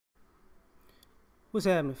What's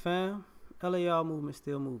happening, fam? L.A.R movement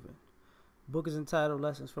still moving. Book is entitled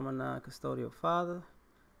Lessons from a Non-Custodial Father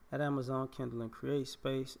at Amazon, Kindle, and Create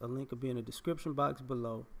Space. A link will be in the description box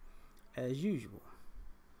below, as usual.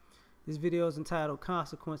 This video is entitled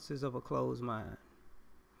Consequences of a Closed Mind.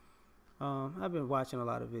 I've been watching a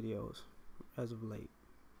lot of videos as of late,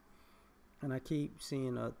 and I keep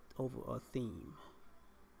seeing over a theme.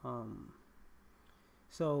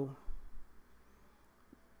 So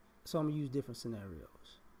I'm gonna use different scenarios.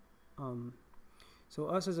 So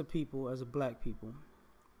us as a people, as a black people,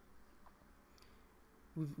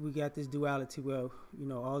 we got this duality where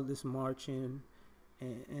all this marching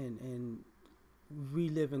and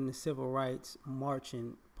reliving the civil rights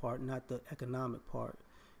marching part, not the economic part,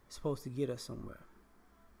 is supposed to get us somewhere,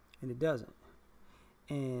 and it doesn't.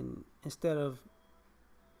 And instead of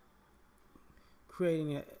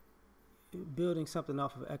building something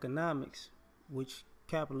off of economics, which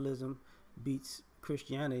capitalism beats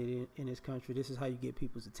Christianity in this country, this is how you get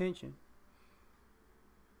people's attention.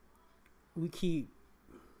 We keep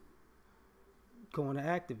going to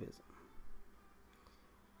activism,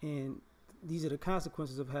 and these are the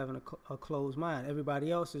consequences of having a closed mind.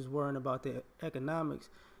 Everybody else is worrying about their economics,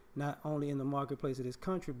 not only in the marketplace of this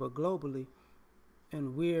country but globally.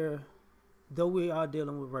 And though we are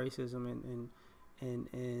dealing with racism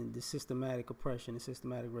and the systematic oppression and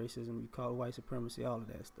systematic racism, you call it white supremacy, all of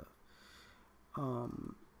that stuff.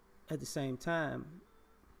 At the same time,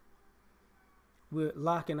 we're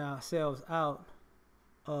locking ourselves out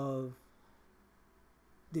of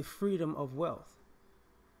the freedom of wealth,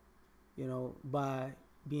 by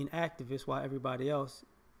being activists while everybody else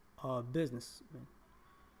are businessmen,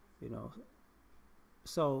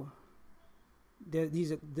 So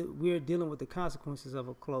we're dealing with the consequences of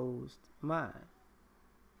a closed mind.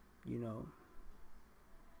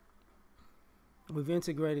 We've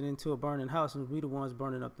integrated into a burning house, and we're the ones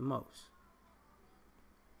burning up the most.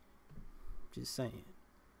 Just saying.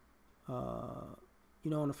 On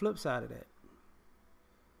the flip side of that,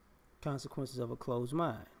 consequences of a closed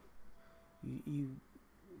mind. You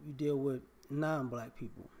deal with non-black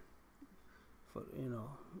people. For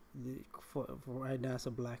right now, it's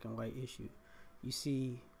a black and white issue. You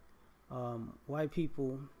see white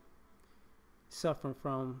people suffering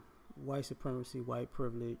from white supremacy, white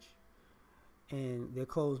privilege, and they're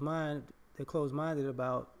closed-minded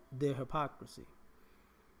about their hypocrisy.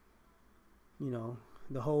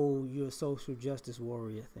 The whole "you're a social justice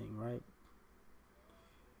warrior" thing, right?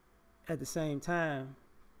 At the same time,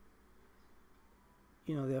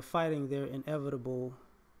 they're fighting their inevitable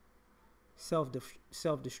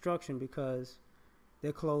self-destruction because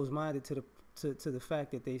they're closed-minded to the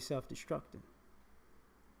fact that they're self-destructing.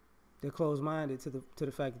 They're closed-minded to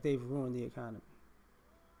the fact that they've ruined the economy.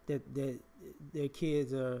 That their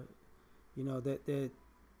kids are, that they're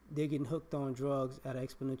getting hooked on drugs at an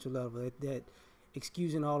exponential level. That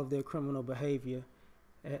excusing all of their criminal behavior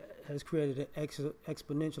has created an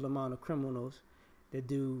exponential amount of criminals that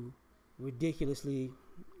do ridiculously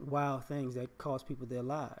wild things that cost people their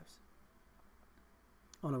lives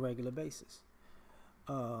on a regular basis.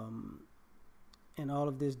 And all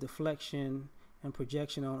of this deflection and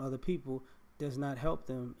projection on other people does not help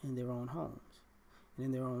them in their own homes and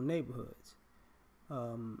in their own neighborhoods.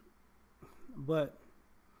 But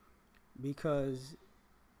because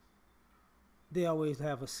they always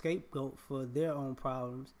have a scapegoat for their own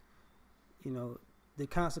problems, the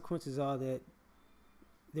consequences are that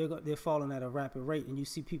they're falling at a rapid rate, and you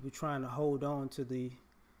see people trying to hold on to the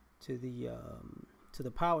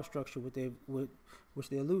power structure which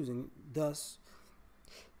they're losing. Thus,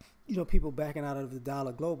 people backing out of the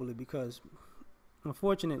dollar globally, because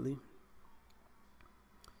unfortunately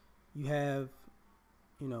you have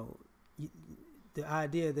the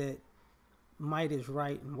idea that might is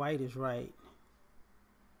right and white is right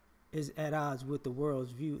is at odds with the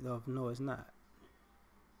world's view of no, it's not.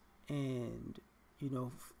 And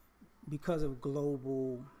because of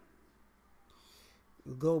global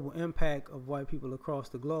impact of white people across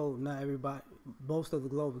the globe, not everybody, most of the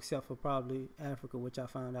globe except for probably Africa, which I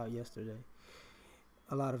found out yesterday,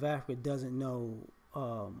 a lot of Africa doesn't know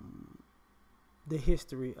the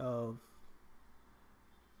history of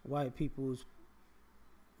white people's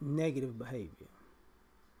negative behavior.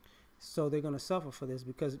 So they're going to suffer for this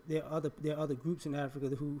because there are other groups in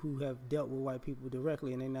Africa who have dealt with white people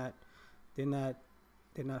directly, and they're not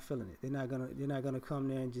feeling it. They're not gonna come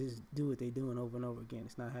there and just do what they're doing over and over again.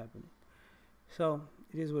 It's not happening. So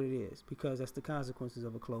it is what it is, because that's the consequences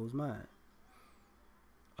of a closed mind.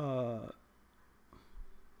 You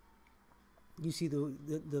see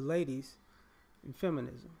the ladies in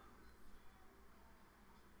feminism.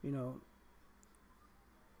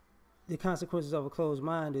 the consequences of a closed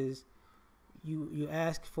mind is you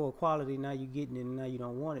ask for a quality, now you're getting it, and now you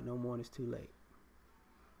don't want it no more, and it's too late.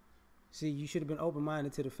 See, you should have been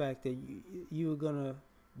open-minded to the fact that you were gonna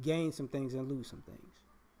gain some things and lose some things,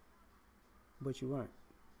 but you weren't.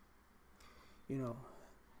 You know,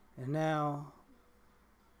 and now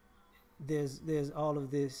there's all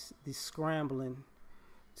of this scrambling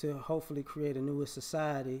to hopefully create a newer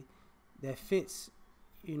society that fits,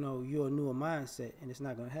 your newer mindset, and it's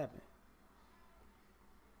not gonna happen.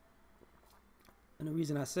 And the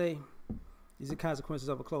reason I say these are consequences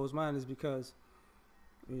of a closed mind is because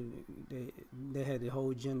they had the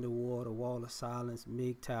whole gender war, the wall of silence,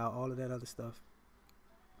 MGTOW, all of that other stuff.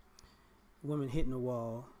 Women hitting the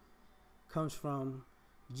wall comes from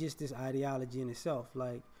just this ideology in itself.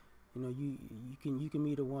 Like, you can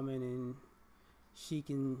meet a woman and she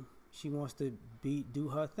wants to do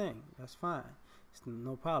her thing. That's fine. It's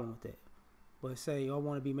no problem with that. But say I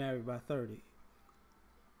want to be married by 30.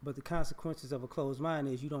 But the consequences of a closed mind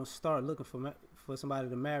is you don't start looking for somebody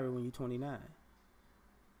to marry when you're 29.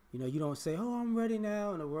 You don't say, "Oh, I'm ready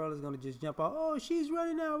now," and the world is going to just jump out. "Oh, she's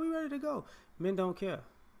ready now. We ready to go." Men don't care.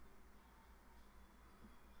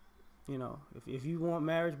 If you want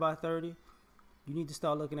marriage by 30, you need to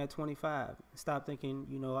start looking at 25. Stop thinking,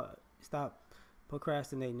 stop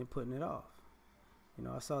procrastinating and putting it off.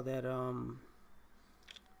 I saw that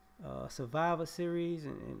Survivor series,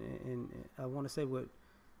 and I want to say with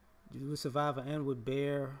Survivor and with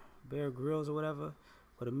Bear Grylls or whatever,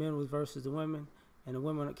 where the men was versus the women, and the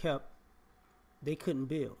women they couldn't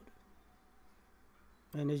build.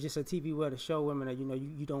 And it's just a TV way to show women that,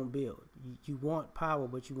 you don't build. You want power,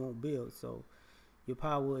 but you won't build. So your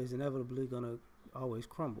power is inevitably going to always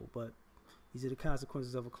crumble. But these are the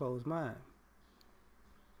consequences of a closed mind.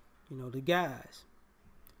 The guys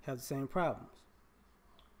have the same problems.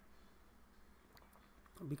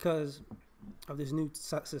 Because of this new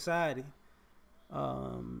society,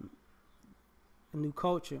 a new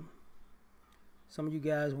culture, some of you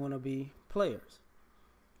guys want to be players.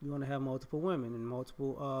 You want to have multiple women and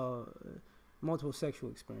multiple sexual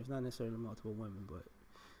experience, not necessarily multiple women,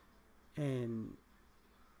 and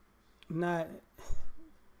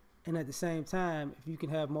at the same time, if you can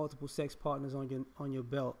have multiple sex partners on your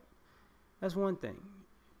belt, that's one thing.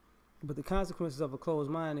 But the consequences of a closed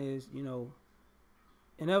mind is,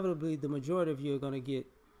 inevitably the majority of you are going to get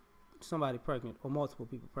somebody pregnant or multiple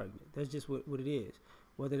people pregnant. That's just what it is.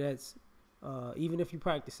 Whether that's even if you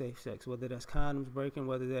practice safe sex, whether that's condoms breaking,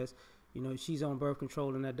 whether that's, she's on birth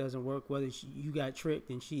control and that doesn't work, whether you got tricked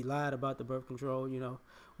and she lied about the birth control,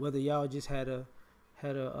 whether y'all just had a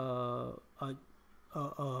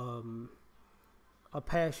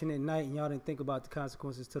passionate night and y'all didn't think about the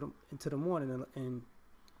consequences into the morning, and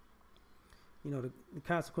the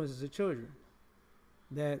consequences of children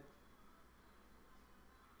that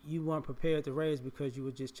you weren't prepared to raise because you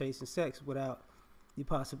were just chasing sex without the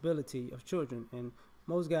possibility of children. And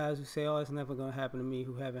most guys who say, "Oh, it's never going to happen to me,"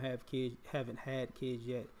 who haven't had kids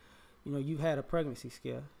yet, you've had a pregnancy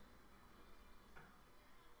scare.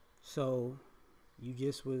 So you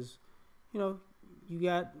just was, you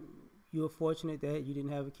were fortunate that you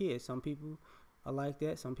didn't have a kid. Some people are like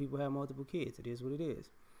that. Some people have multiple kids. It is what it is.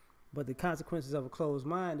 But the consequences of a closed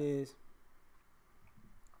mind is,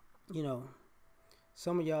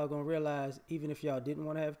 some of y'all gonna realize, even if y'all didn't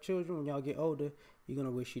want to have children, when y'all get older, you're gonna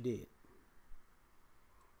wish you did.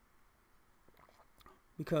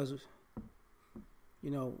 Because,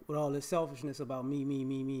 with all this selfishness about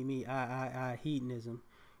me, I, hedonism,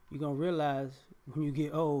 you're gonna realize when you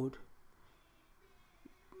get old,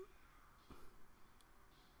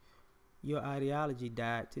 your ideology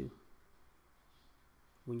died too.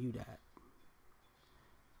 When you died,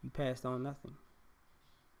 you passed on nothing.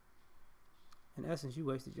 In essence, you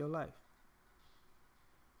wasted your life.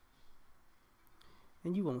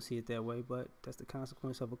 And you won't see it that way, but that's the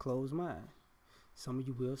consequence of a closed mind. Some of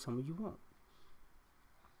you will, some of you won't.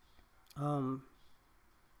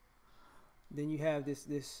 Then you have this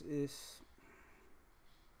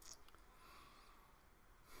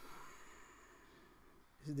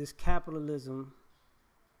capitalism.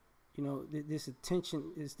 This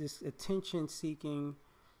attention-seeking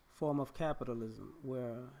form of capitalism,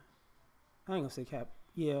 where I ain't gonna say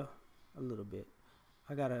a little bit.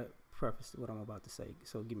 I gotta preface what I'm about to say,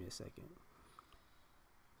 so give me a second.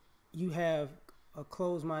 You have a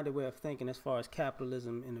closed-minded way of thinking as far as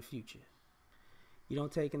capitalism in the future. You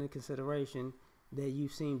don't take into consideration that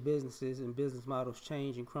you've seen businesses and business models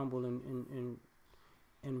change and crumble and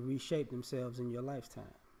reshape themselves in your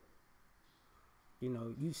lifetime.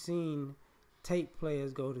 You've seen tape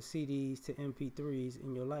players go to CDs to MP3s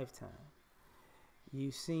in your lifetime.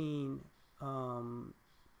 You've seen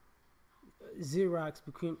Xerox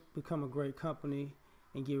become a great company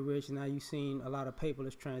and get rich. And now you've seen a lot of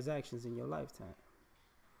paperless transactions in your lifetime.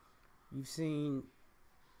 You've seen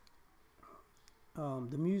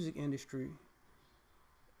the music industry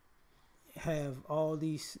have all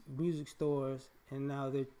these music stores, and now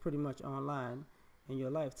they're pretty much online in your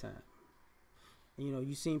lifetime. And, you know,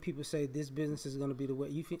 you've seen people say this business is going to be the way.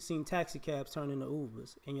 You've seen taxi cabs turn into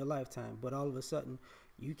Ubers in your lifetime, but all of a sudden,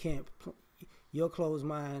 you can't. Your closed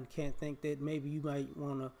mind can't think that maybe you might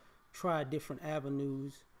want to try different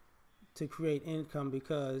avenues to create income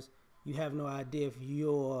because you have no idea if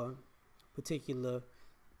your particular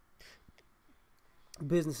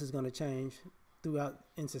business is going to change throughout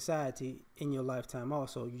in society in your lifetime.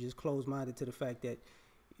 Also, you just closed-minded to the fact that,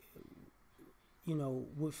 you know,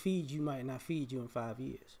 what feeds you might not feed you in 5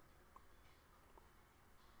 years.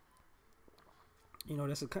 You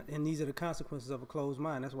know, and these are the consequences of a closed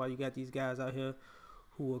mind. That's why you got these guys out here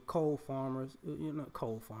who are coal farmers,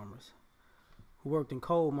 coal farmers, who worked in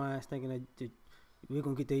coal mines thinking that we're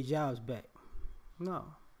going to get their jobs back. No,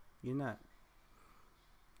 you're not.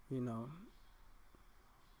 You know,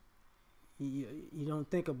 you don't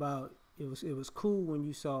think about, it was cool when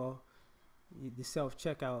you saw the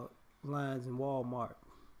self-checkout lines in Walmart.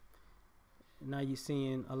 Now you're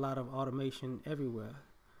seeing a lot of automation everywhere.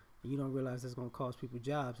 You don't realize that's going to cost people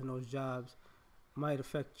jobs, and those jobs might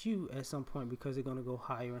affect you at some point because they're going to go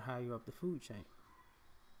higher and higher up the food chain.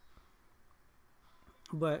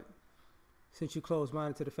 But since you're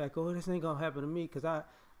closed-minded to the fact, oh, this ain't going to happen to me, because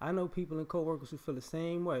I know people and coworkers who feel the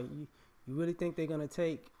same way. You really think they're going to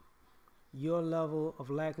take your level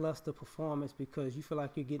of lackluster performance because you feel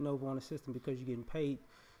like you're getting over on the system because you're getting paid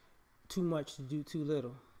too much to do too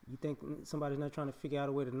little? You think somebody's not trying to figure out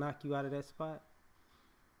a way to knock you out of that spot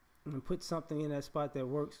and put something in that spot that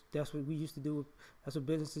works? That's what we used to do. That's what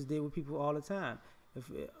businesses did with people all the time. If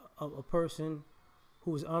a person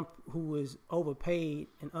who was overpaid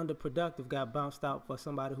and underproductive got bounced out for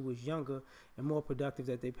somebody who was younger and more productive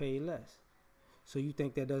that they paid less. So you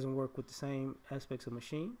think that doesn't work with the same aspects of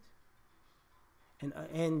machines?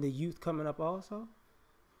 And the youth coming up also?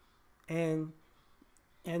 And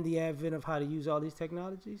the advent of how to use all these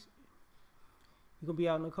technologies? You're going to be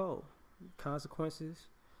out in the cold. Consequences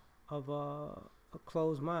of a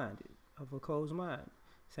closed mind.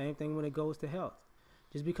 Same thing when it goes to health.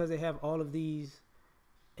 Just because they have all of these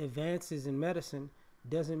advances in medicine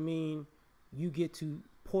doesn't mean you get to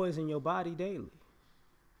poison your body daily.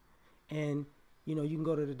 And, you know, you can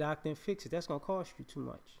go to the doctor and fix it. That's going to cost you too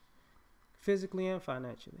much, physically and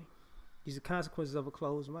financially. These are consequences of a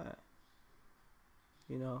closed mind.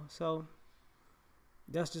 You know, so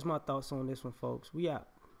that's just my thoughts on this one, folks. We out.